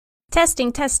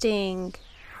Testing, testing.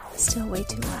 Still way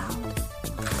too loud.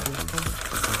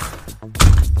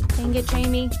 Dang it,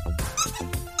 Jamie.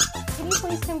 Can you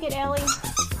please come get Ellie?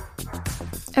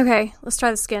 Okay, let's try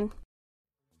this again.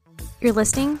 You're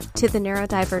listening to The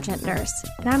Neurodivergent Nurse,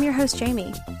 and I'm your host,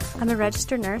 Jamie. I'm a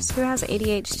registered nurse who has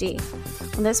ADHD.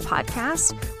 On this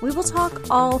podcast, we will talk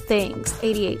all things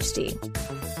ADHD.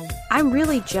 I'm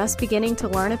really just beginning to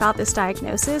learn about this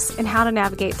diagnosis and how to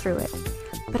navigate through it.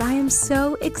 But I am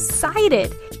so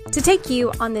excited to take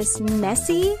you on this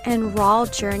messy and raw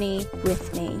journey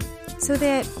with me so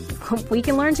that we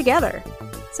can learn together.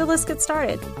 So let's get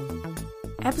started.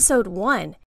 Episode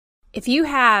 1. If you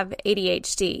have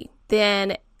ADHD,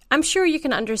 then I'm sure you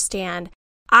can understand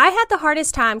I had the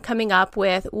hardest time coming up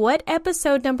with what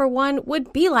episode number 1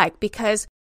 would be like because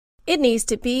it needs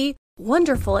to be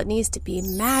wonderful, it needs to be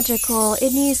magical,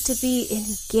 it needs to be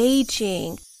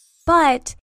engaging.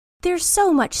 But there's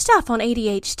so much stuff on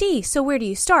ADHD, so where do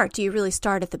you start? Do you really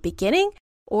start at the beginning?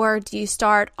 Or do you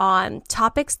start on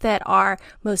topics that are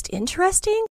most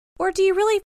interesting? Or do you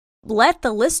really let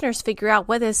the listeners figure out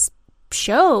what this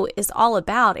show is all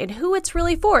about and who it's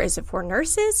really for? Is it for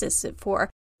nurses? Is it for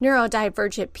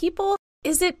neurodivergent people?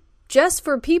 Is it just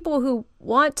for people who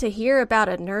want to hear about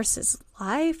a nurse's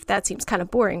life? That seems kind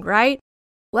of boring, right?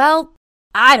 Well,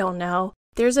 I don't know.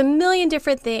 There's a million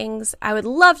different things I would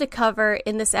love to cover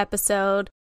in this episode,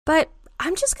 but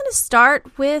I'm just going to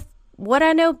start with what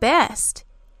I know best.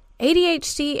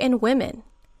 ADHD in women.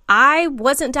 I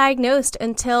wasn't diagnosed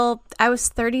until I was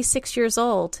 36 years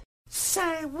old.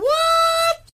 Say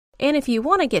what? And if you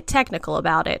want to get technical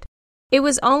about it, it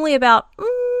was only about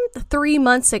 3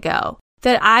 months ago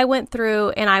that I went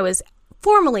through and I was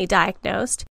formally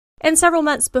diagnosed. And several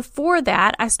months before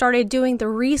that, I started doing the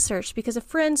research because a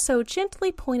friend so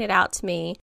gently pointed out to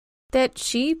me that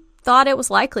she thought it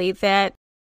was likely that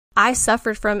I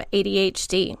suffered from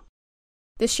ADHD.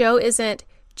 The show isn't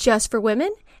just for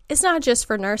women. It's not just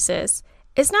for nurses.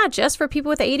 It's not just for people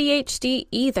with ADHD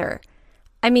either.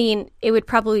 I mean, it would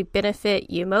probably benefit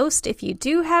you most if you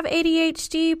do have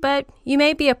ADHD, but you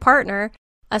may be a partner,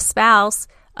 a spouse,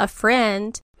 a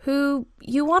friend who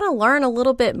you want to learn a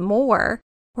little bit more,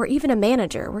 or even a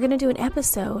manager. We're going to do an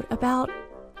episode about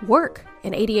work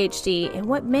and ADHD and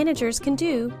what managers can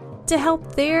do to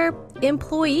help their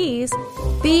employees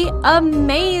be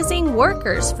amazing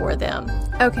workers for them.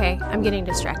 Okay, I'm getting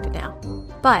distracted now.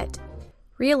 But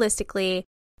realistically,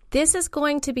 this is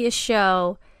going to be a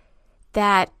show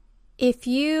that if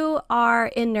you are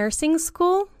in nursing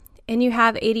school and you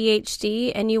have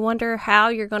ADHD and you wonder how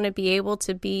you're going to be able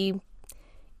to be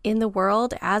in the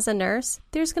world as a nurse,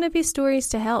 there's going to be stories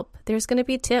to help. There's going to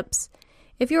be tips.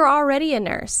 If you're already a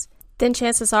nurse, then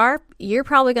chances are you're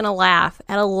probably going to laugh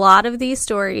at a lot of these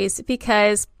stories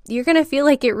because you're going to feel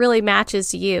like it really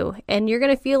matches you. And you're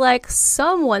going to feel like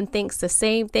someone thinks the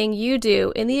same thing you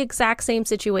do in the exact same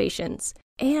situations.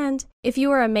 And if you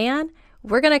are a man,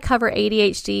 we're going to cover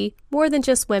ADHD more than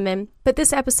just women, but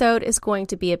this episode is going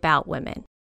to be about women.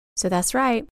 So that's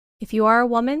right. If you are a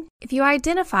woman, if you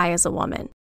identify as a woman,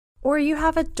 or you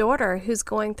have a daughter who's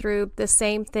going through the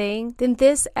same thing, then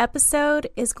this episode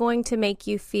is going to make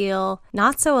you feel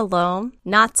not so alone,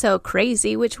 not so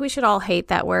crazy, which we should all hate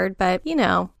that word, but you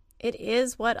know, it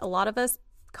is what a lot of us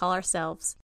call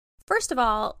ourselves. First of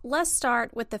all, let's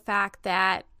start with the fact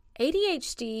that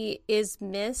ADHD is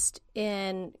missed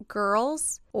in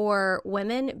girls or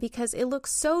women because it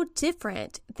looks so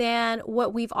different than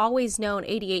what we've always known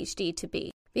ADHD to be.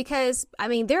 Because, I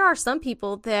mean, there are some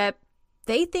people that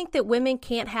they think that women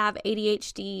can't have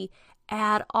ADHD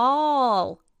at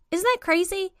all. Isn't that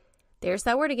crazy? There's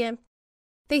that word again.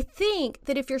 They think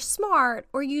that if you're smart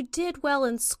or you did well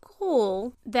in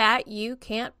school, that you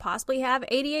can't possibly have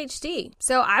ADHD.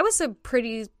 So I was a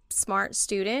pretty smart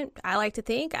student. I like to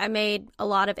think I made a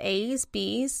lot of A's,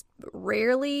 B's,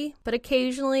 rarely, but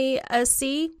occasionally a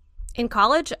C. In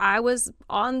college, I was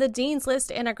on the dean's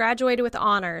list and I graduated with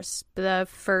honors the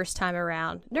first time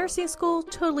around. Nursing school,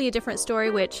 totally a different story,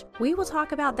 which we will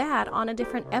talk about that on a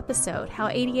different episode, how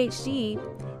ADHD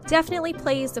definitely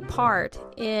plays a part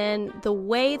in the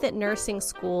way that nursing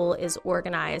school is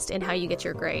organized and how you get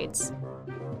your grades.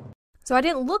 So I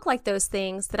didn't look like those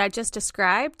things that I just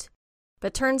described,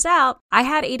 but turns out I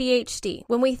had ADHD.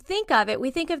 When we think of it,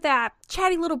 we think of that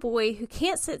chatty little boy who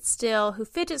can't sit still, who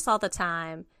fidgets all the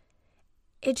time.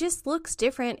 It just looks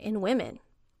different in women.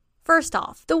 First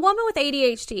off, the woman with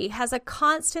ADHD has a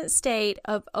constant state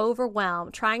of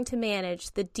overwhelm trying to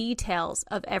manage the details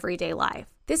of everyday life.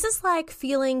 This is like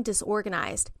feeling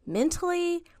disorganized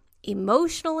mentally,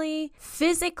 emotionally,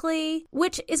 physically,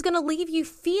 which is going to leave you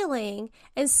feeling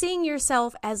and seeing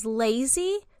yourself as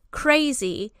lazy,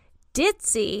 crazy,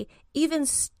 ditzy, even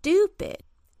stupid.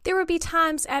 There would be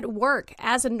times at work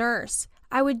as a nurse,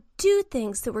 I would do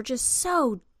things that were just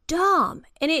so dumb,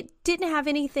 and it didn't have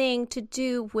anything to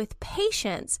do with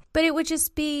patients, but it would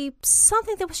just be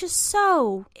something that was just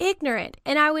so ignorant.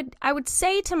 And I would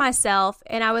say to myself,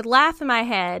 and I would laugh in my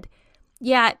head,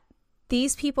 yet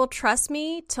these people trust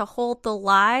me to hold the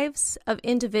lives of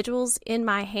individuals in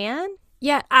my hand.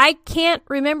 Yet I can't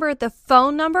remember the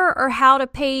phone number or how to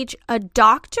page a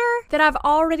doctor that I've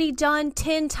already done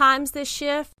 10 times this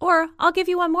shift. Or I'll give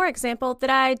you one more example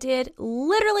that I did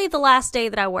literally the last day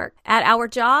that I worked. At our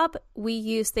job, we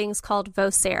use things called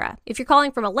Vocera. If you're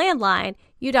calling from a landline,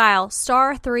 you dial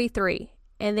 *33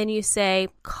 and then you say,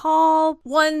 call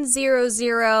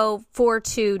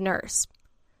 10042 nurse.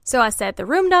 So I said the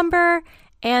room number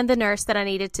and the nurse that I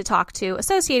needed to talk to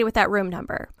associated with that room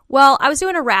number. Well, I was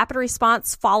doing a rapid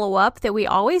response follow-up that we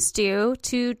always do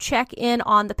to check in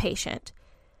on the patient.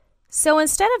 So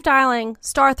instead of dialing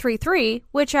 *33,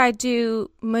 which I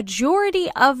do majority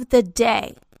of the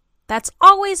day, that's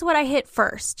always what I hit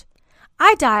first,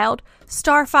 I dialed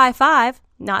 *55,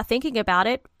 not thinking about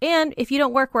it. And if you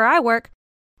don't work where I work,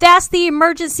 that's the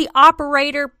emergency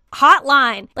operator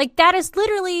hotline. Like, that is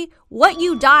literally what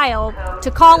you dial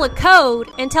to call a code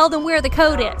and tell them where the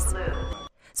code is.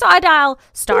 So I dial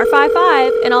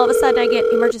 *55 and all of a sudden I get,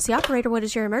 emergency operator, what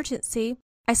is your emergency?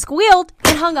 I squealed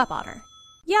and hung up on her.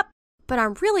 Yep, but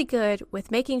I'm really good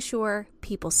with making sure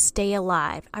people stay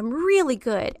alive. I'm really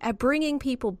good at bringing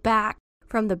people back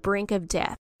from the brink of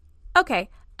death. Okay,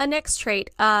 a next trait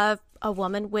of a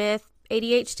woman with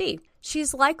ADHD.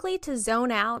 She's likely to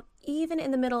zone out even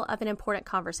in the middle of an important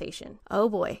conversation. Oh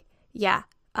boy. Yeah.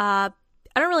 I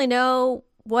don't really know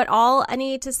what all I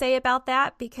need to say about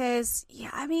that because,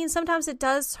 sometimes it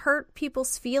does hurt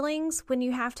people's feelings when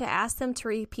you have to ask them to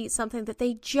repeat something that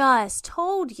they just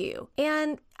told you.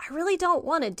 And I really don't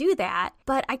want to do that,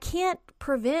 but I can't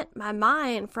prevent my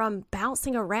mind from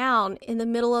bouncing around in the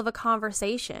middle of a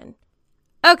conversation.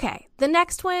 Okay, the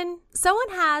next one.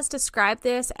 Someone has described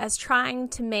this as trying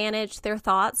to manage their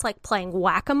thoughts like playing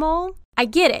whack-a-mole. I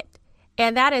get it,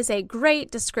 and that is a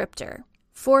great descriptor.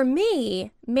 For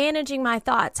me, managing my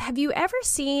thoughts, have you ever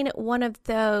seen one of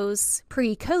those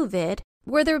pre-COVID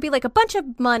where there would be like a bunch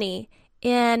of money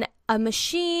in a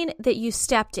machine that you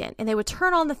stepped in and they would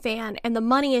turn on the fan and the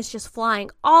money is just flying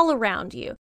all around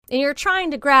you and you're trying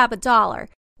to grab $1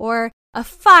 or a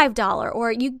 $5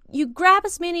 or you grab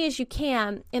as many as you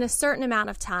can in a certain amount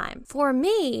of time? For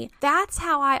me, that's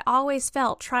how I always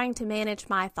felt trying to manage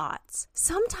my thoughts.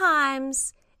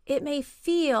 Sometimes it may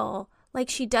feel like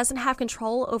she doesn't have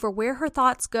control over where her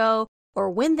thoughts go or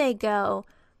when they go.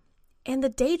 And the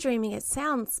daydreaming, it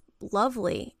sounds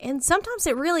lovely. And sometimes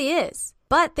it really is.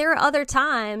 But there are other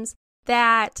times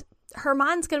that her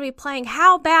mind's going to be playing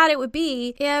how bad it would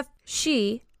be if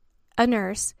she, a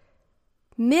nurse,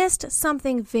 missed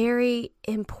something very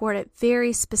important,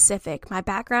 very specific. My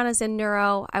background is in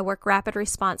neuro. I work rapid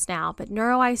response now, but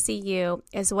neuro ICU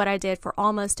is what I did for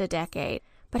almost a decade.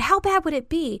 But how bad would it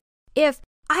be if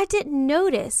I didn't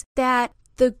notice that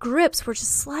the grips were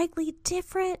just slightly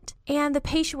different and the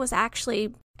patient was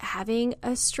actually having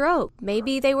a stroke?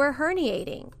 Maybe they were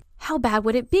herniating. How bad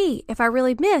would it be if I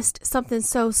really missed something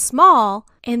so small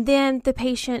and then the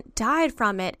patient died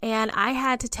from it and I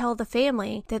had to tell the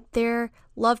family that their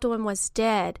loved one was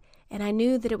dead and I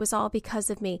knew that it was all because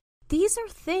of me? These are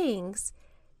things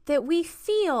that we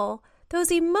feel.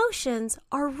 Those emotions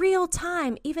are real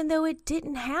time even though it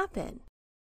didn't happen.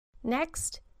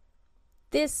 Next,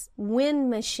 this win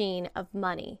machine of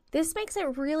money. This makes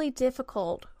it really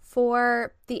difficult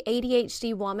for the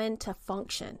ADHD woman to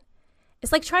function.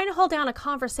 It's like trying to hold down a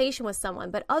conversation with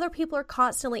someone, but other people are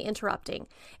constantly interrupting,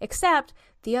 except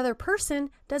the other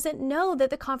person doesn't know that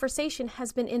the conversation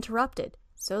has been interrupted,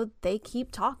 so they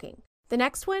keep talking. The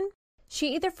next one,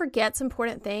 she either forgets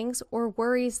important things or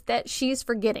worries that she's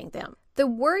forgetting them. The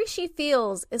worry she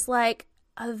feels is like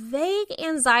a vague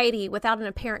anxiety without an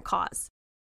apparent cause.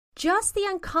 Just the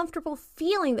uncomfortable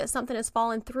feeling that something has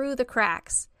fallen through the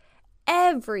cracks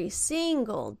every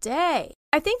single day.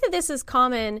 I think that this is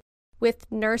common with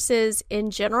nurses in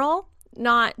general,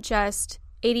 not just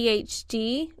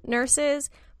ADHD nurses,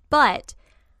 but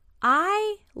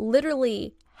I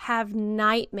literally have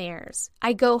nightmares.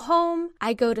 I go home,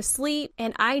 I go to sleep,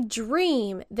 and I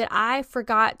dream that I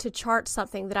forgot to chart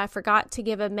something, that I forgot to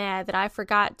give a med, that I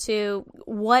forgot to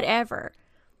whatever.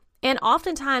 And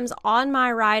oftentimes on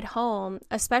my ride home,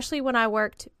 especially when I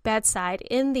worked bedside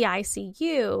in the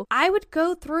ICU, I would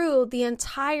go through the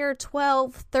entire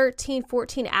 12, 13,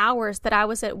 14 hours that I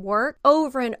was at work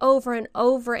over and over and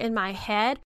over in my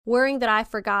head, worrying that I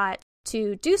forgot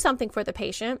to do something for the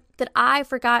patient, that I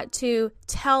forgot to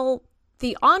tell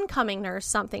the oncoming nurse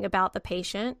something about the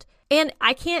patient. And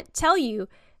I can't tell you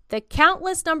the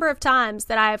countless number of times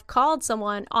that I've called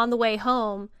someone on the way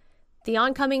home, the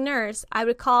oncoming nurse. I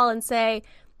would call and say,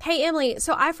 "Hey, Emily,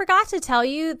 so I forgot to tell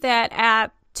you that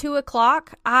at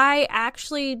 2:00, I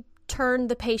actually turned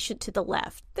the patient to the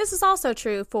left." This is also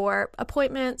true for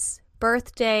appointments,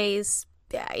 birthdays,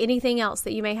 anything else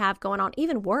that you may have going on,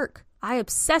 even work. I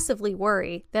obsessively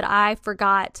worry that I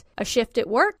forgot a shift at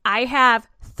work. I have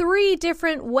 3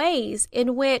 different ways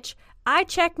in which I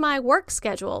check my work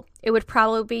schedule. It would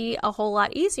probably be a whole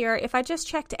lot easier if I just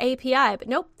checked API, but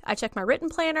nope. I check my written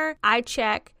planner. I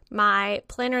check my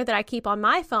planner that I keep on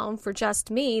my phone for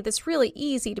just me. That's really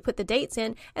easy to put the dates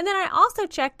in. And then I also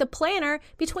check the planner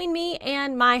between me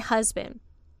and my husband.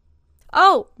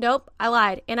 Oh, nope, I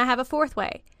lied. And I have a 4th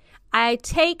way. I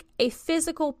take a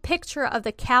physical picture of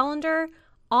the calendar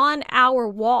on our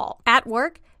wall at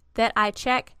work that I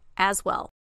check as well.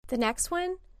 The next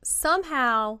one,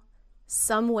 somehow,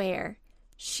 somewhere,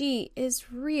 she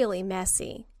is really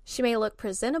messy. She may look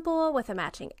presentable with a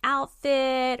matching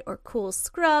outfit or cool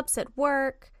scrubs at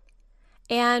work,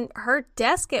 and her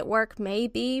desk at work may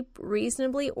be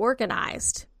reasonably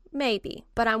organized. Maybe.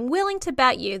 But I'm willing to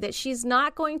bet you that she's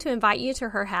not going to invite you to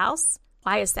her house.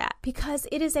 Why is that? Because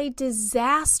it is a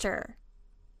disaster.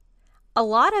 A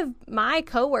lot of my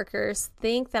coworkers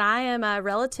think that I am a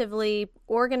relatively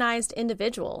organized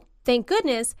individual. Thank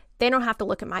goodness they don't have to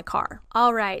look at my car.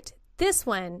 All right, this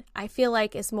one I feel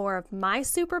like is more of my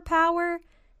superpower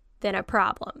than a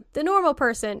problem. The normal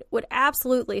person would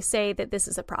absolutely say that this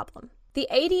is a problem. The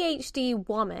ADHD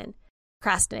woman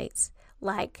procrastinates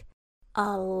like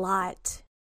a lot.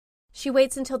 She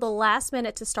waits until the last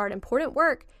minute to start important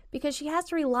work because she has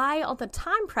to rely on the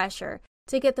time pressure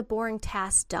to get the boring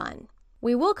tasks done.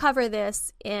 We will cover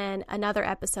this in another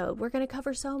episode. We're going to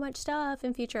cover so much stuff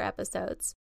in future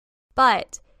episodes.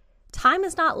 But time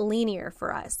is not linear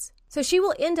for us. So she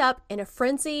will end up in a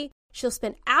frenzy. She'll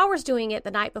spend hours doing it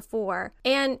the night before.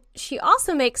 And she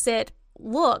also makes it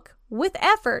look, with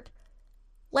effort,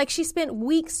 like she spent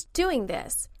weeks doing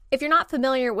this. If you're not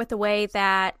familiar with the way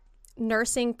that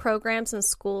nursing programs and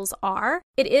schools are,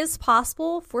 it is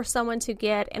possible for someone to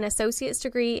get an associate's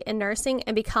degree in nursing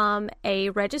and become a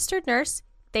registered nurse.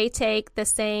 They take the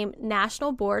same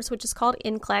national boards, which is called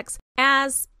NCLEX,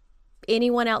 as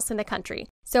anyone else in the country.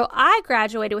 So I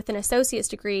graduated with an associate's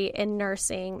degree in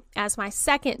nursing as my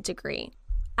 2nd degree.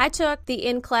 I took the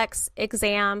NCLEX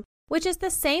exam, which is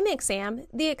the same exam,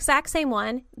 the exact same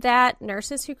one that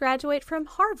nurses who graduate from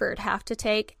Harvard have to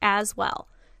take as well.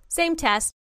 Same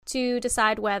test to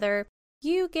decide whether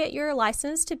you get your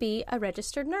license to be a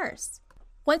registered nurse.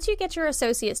 Once you get your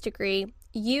associate's degree,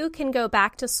 you can go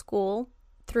back to school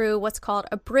through what's called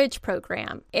a bridge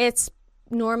program. It's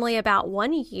normally about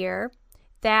 1 year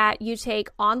that you take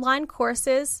online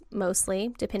courses,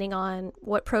 mostly, depending on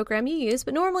what program you use,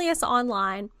 but normally it's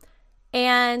online,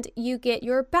 and you get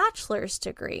your bachelor's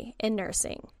degree in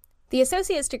nursing. The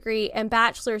associate's degree and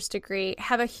bachelor's degree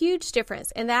have a huge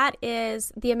difference, and that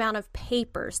is the amount of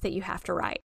papers that you have to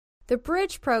write. The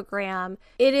bridge program,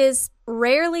 it is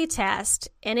rarely tests,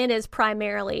 and it is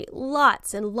primarily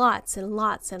lots and lots and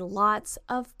lots and lots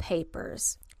of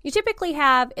papers. You typically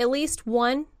have at least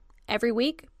one every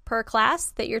week per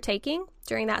class that you're taking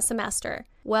during that semester.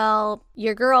 Well,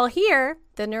 your girl here,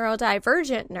 the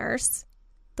neurodivergent nurse,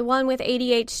 the one with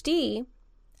ADHD,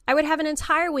 I would have an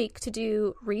entire week to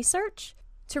do research,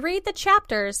 to read the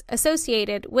chapters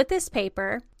associated with this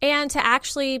paper, and to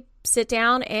actually sit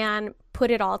down and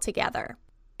put it all together.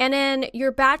 And in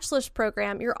your bachelor's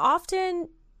program, you're often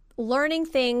learning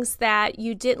things that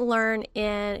you didn't learn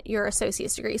in your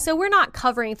associate's degree. So we're not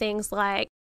covering things like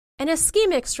an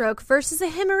ischemic stroke versus a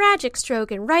hemorrhagic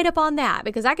stroke and write up on that,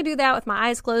 because I can do that with my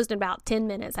eyes closed in about 10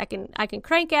 minutes. I can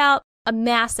crank out a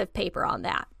massive paper on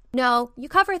that. No, you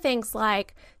cover things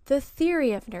like the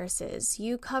theory of nurses.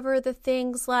 You cover the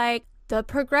things like the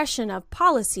progression of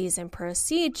policies and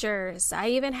procedures. I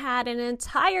even had an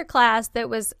entire class that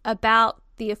was about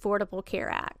the Affordable Care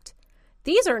Act.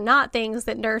 These are not things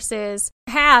that nurses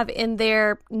have in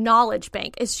their knowledge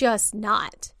bank. It's just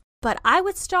not. But I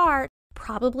would start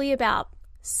probably about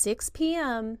 6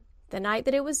 p.m. the night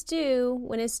that it was due,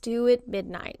 when it's due at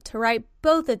midnight, to write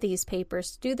both of these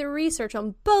papers, to do the research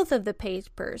on both of the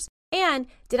papers. And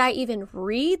did I even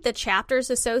read the chapters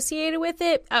associated with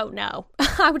it? Oh no.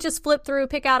 I would just flip through,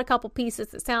 pick out a couple pieces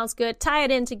that sounds good, tie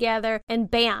it in together,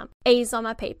 and bam, A's on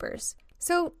my papers.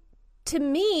 So to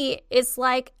me, it's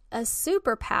like a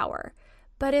superpower.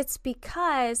 But it's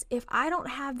because if I don't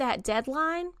have that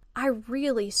deadline, I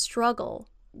really struggle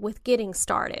with getting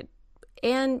started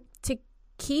and to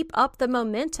keep up the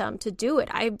momentum to do it.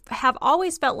 I have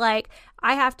always felt like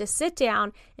I have to sit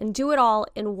down and do it all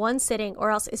in one sitting, or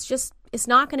else it's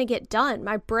not going to get done.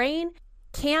 My brain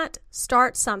can't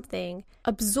start something,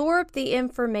 absorb the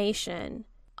information,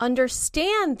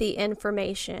 understand the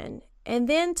information, and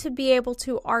then to be able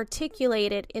to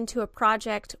articulate it into a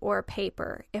project or a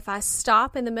paper. If I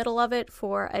stop in the middle of it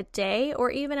for a day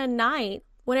or even a night,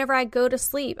 whenever I go to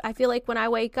sleep, I feel like when I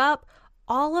wake up,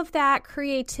 all of that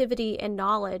creativity and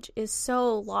knowledge is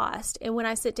so lost. And when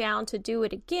I sit down to do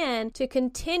it again, to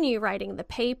continue writing the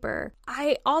paper,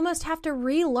 I almost have to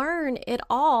relearn it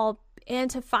all and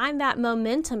to find that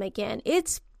momentum again.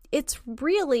 It's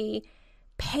really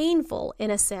painful in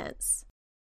a sense.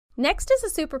 Next is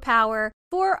a superpower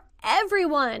for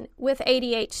everyone with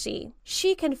ADHD.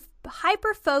 She can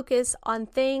hyper-focus on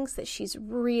things that she's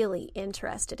really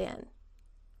interested in.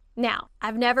 Now,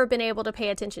 I've never been able to pay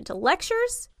attention to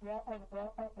lectures,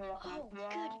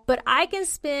 but I can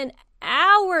spend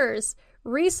hours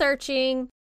researching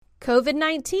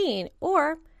COVID-19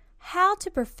 or how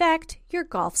to perfect your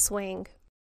golf swing.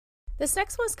 This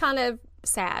next one's kind of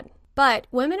sad, but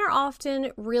women are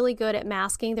often really good at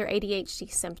masking their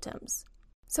ADHD symptoms.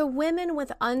 So women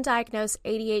with undiagnosed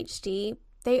ADHD,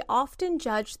 they often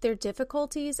judge their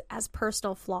difficulties as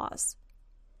personal flaws.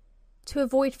 To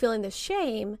avoid feeling the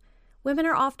shame, women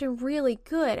are often really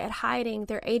good at hiding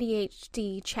their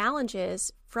ADHD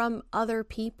challenges from other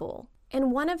people.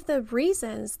 And one of the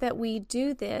reasons that we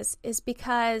do this is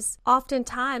because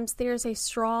oftentimes there's a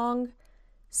strong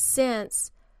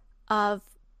sense of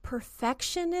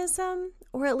perfectionism,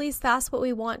 or at least that's what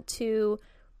we want to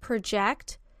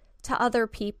project to other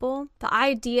people. The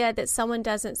idea that someone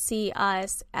doesn't see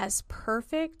us as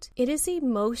perfect, it is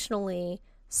emotionally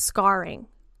scarring,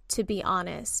 to be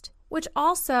honest, which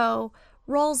also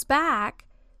rolls back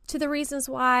to the reasons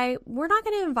why we're not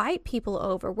going to invite people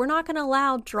over. We're not going to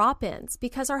allow drop-ins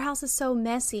because our house is so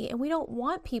messy and we don't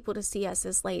want people to see us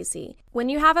as lazy. When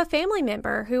you have a family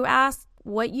member who asks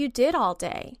what you did all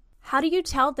day, how do you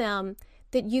tell them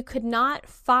that you could not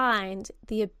find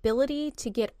the ability to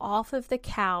get off of the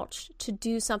couch to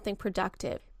do something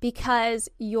productive because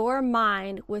your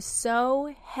mind was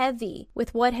so heavy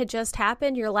with what had just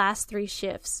happened your last 3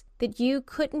 shifts that you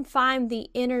couldn't find the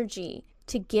energy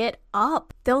to get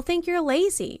up? They'll think you're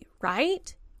lazy,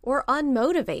 right? Or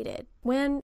unmotivated,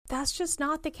 when that's just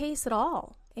not the case at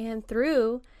all. And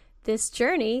through this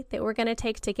journey that we're going to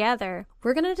take together,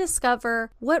 we're going to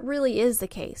discover what really is the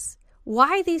case,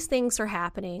 why these things are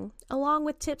happening, along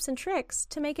with tips and tricks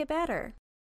to make it better.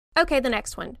 Okay, the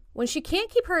next one. When she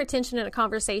can't keep her attention in a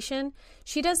conversation,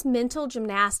 she does mental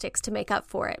gymnastics to make up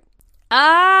for it.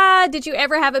 Did you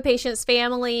ever have a patient's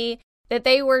family that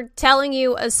they were telling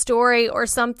you a story or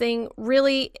something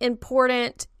really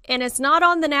important, and it's not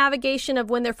on the navigation of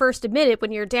when they're first admitted,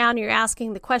 when you're down, you're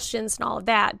asking the questions and all of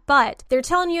that, but they're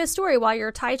telling you a story while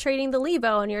you're titrating the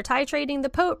levo and you're titrating the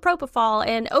propofol,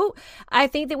 and I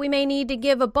think that we may need to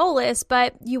give a bolus,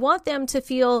 but you want them to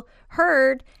feel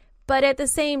heard, but at the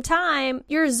same time,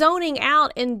 you're zoning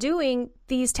out and doing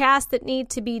these tasks that need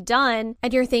to be done,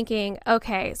 and you're thinking,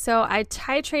 okay, so I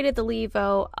titrated the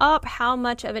levo up. How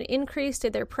much of an increase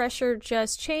did their pressure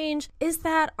just change? Is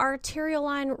that arterial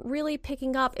line really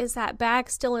picking up? Is that bag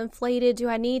still inflated? Do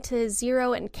I need to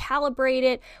zero and calibrate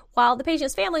it? While the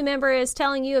patient's family member is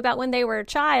telling you about when they were a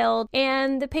child,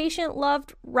 and the patient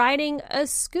loved riding a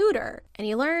scooter, and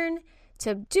you learn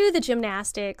to do the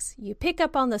gymnastics, you pick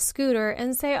up on the scooter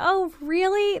and say, oh,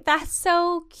 really? That's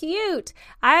so cute.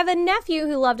 I have a nephew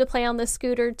who loved to play on the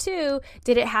scooter too.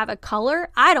 Did it have a color?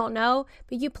 I don't know.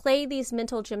 But you play these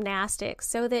mental gymnastics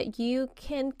so that you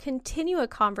can continue a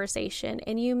conversation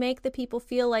and you make the people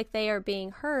feel like they are being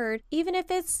heard, even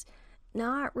if it's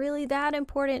not really that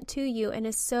important to you. And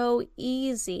it's so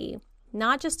easy,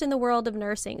 not just in the world of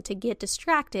nursing, to get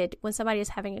distracted when somebody is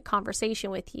having a conversation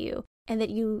with you. And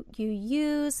that you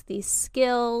use these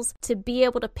skills to be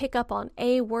able to pick up on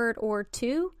a word or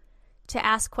two, to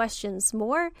ask questions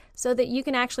more, so that you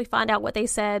can actually find out what they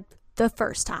said the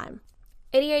first time.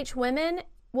 ADHD women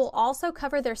will also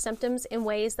cover their symptoms in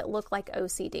ways that look like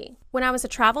OCD. When I was a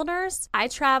travel nurse, I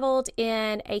traveled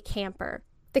in a camper.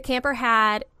 The camper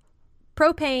had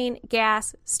propane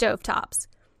gas stovetops.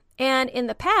 And in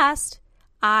the past,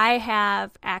 I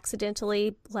have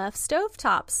accidentally left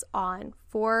stovetops on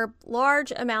for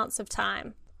large amounts of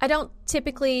time. I don't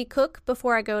typically cook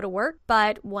before I go to work,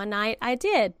 but one night I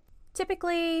did.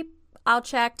 Typically, I'll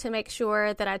check to make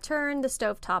sure that I turn the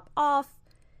stovetop off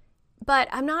but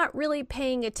I'm not really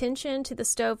paying attention to the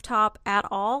stovetop at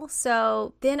all.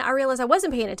 So then I realized I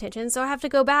wasn't paying attention, so I have to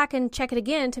go back and check it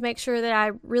again to make sure that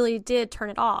I really did turn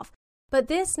it off. But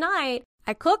this night,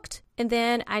 I cooked, and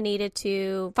then I needed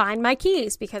to find my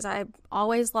keys because I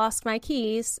always lost my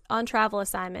keys on travel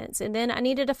assignments. And then I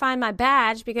needed to find my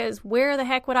badge because where the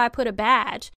heck would I put a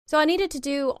badge? So I needed to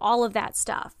do all of that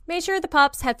stuff. Made sure the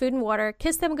pups had food and water,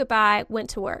 kissed them goodbye,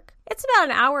 went to work. It's about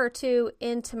an hour or two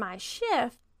into my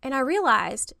shift, and I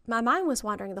realized my mind was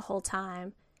wandering the whole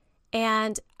time.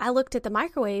 And I looked at the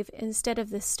microwave instead of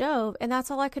the stove, and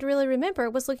that's all I could really remember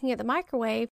was looking at the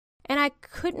microwave. And I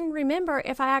couldn't remember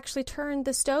if I actually turned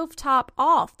the stovetop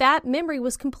off. That memory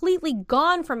was completely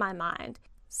gone from my mind.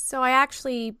 So I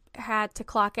actually had to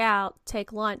clock out,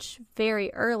 take lunch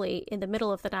very early in the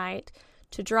middle of the night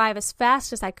to drive as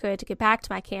fast as I could to get back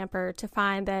to my camper to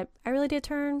find that I really did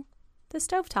turn the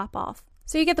stovetop off.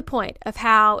 So you get the point of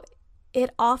how it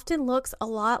often looks a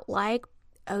lot like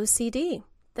OCD.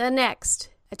 The next,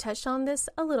 I touched on this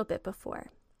a little bit before.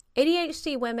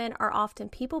 ADHD women are often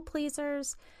people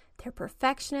pleasers. They're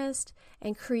perfectionists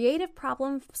and creative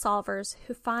problem solvers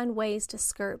who find ways to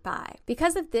skirt by.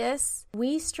 Because of this,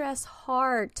 we stress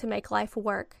hard to make life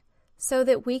work so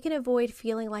that we can avoid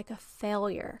feeling like a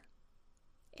failure.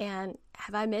 And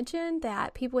have I mentioned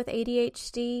that people with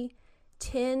ADHD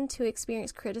tend to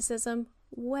experience criticism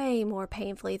way more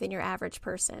painfully than your average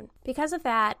person? Because of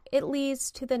that, it leads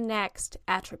to the next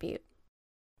attribute: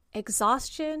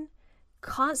 exhaustion,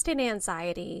 constant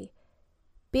anxiety,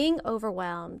 being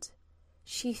overwhelmed.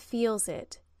 She feels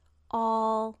it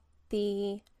all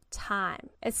the time.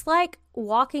 It's like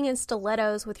walking in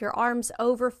stilettos with your arms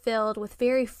overfilled with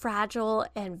very fragile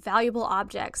and valuable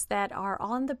objects that are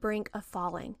on the brink of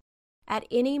falling. At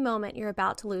any moment, you're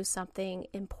about to lose something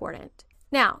important.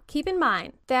 Now, keep in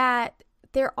mind that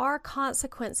there are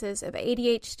consequences of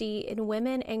ADHD in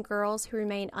women and girls who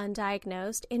remain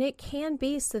undiagnosed, and it can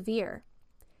be severe.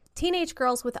 Teenage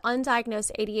girls with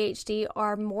undiagnosed ADHD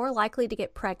are more likely to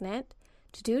get pregnant,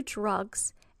 to do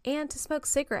drugs, and to smoke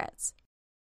cigarettes.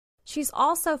 She's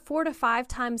also 4 to 5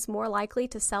 times more likely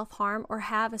to self-harm or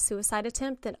have a suicide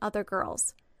attempt than other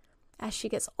girls. As she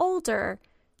gets older,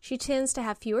 she tends to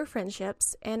have fewer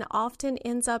friendships and often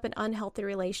ends up in unhealthy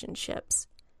relationships.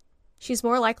 She's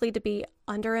more likely to be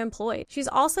underemployed. She's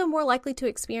also more likely to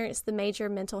experience the major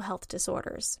mental health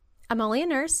disorders. I'm only a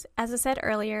nurse, as I said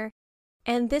earlier,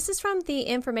 and this is from the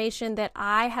information that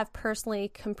I have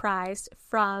personally comprised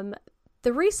from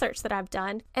the research that I've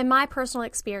done and my personal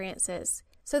experiences.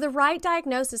 So the right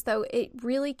diagnosis, though, it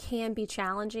really can be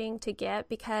challenging to get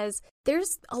because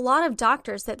there's a lot of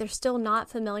doctors that they're still not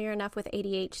familiar enough with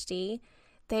ADHD.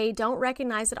 They don't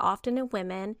recognize it often in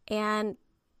women, and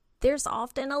there's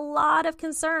often a lot of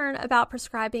concern about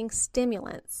prescribing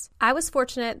stimulants. I was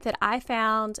fortunate that I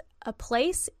found a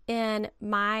place in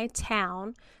my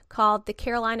town called the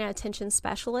Carolina Attention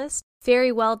Specialist.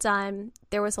 Very well done.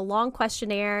 There was a long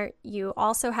questionnaire. You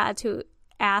also had to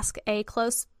ask a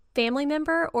close family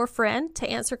member or friend to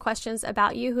answer questions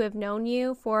about you who have known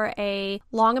you for a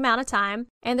long amount of time.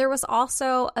 And there was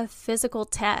also a physical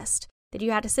test that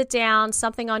you had to sit down,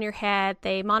 something on your head.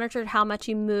 They monitored how much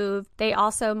you moved. They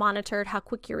also monitored how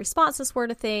quick your responses were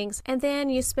to things. And then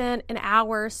you spent an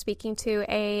hour speaking to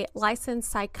a licensed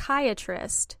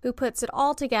psychiatrist who puts it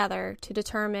all together to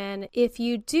determine if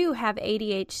you do have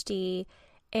ADHD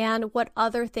and what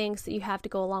other things that you have to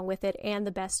go along with it and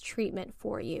the best treatment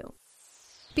for you.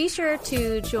 Be sure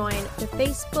to join the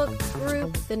Facebook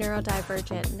group, The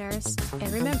Neurodivergent Nurse.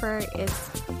 And remember, it's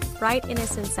right in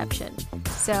its inception.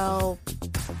 So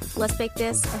let's make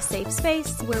this a safe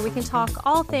space where we can talk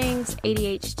all things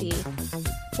ADHD.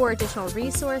 For additional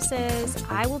resources,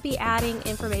 I will be adding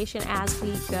information as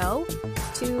we go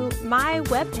to my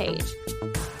webpage,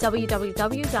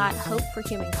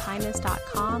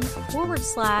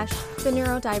 www.hopeforhumankindness.com/The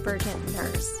Neurodivergent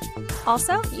Nurse.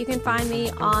 Also, you can find me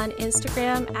on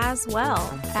Instagram as well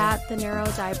at The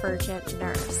Neurodivergent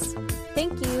Nurse.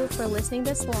 Thank you for listening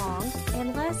this long,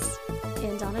 and let's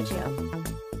end on a joke.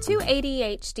 2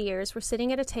 ADHDers were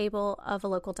sitting at a table of a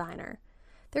local diner.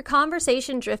 Their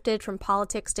conversation drifted from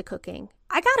politics to cooking.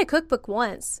 "I got a cookbook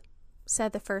once,"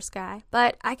 said the first guy,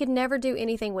 "but I could never do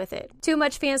anything with it." "Too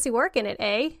much fancy work in it,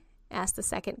 eh?" asked the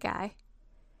second guy.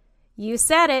 "You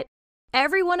said it.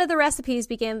 Every one of the recipes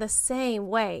began the same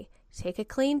way. Take a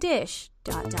clean dish, ...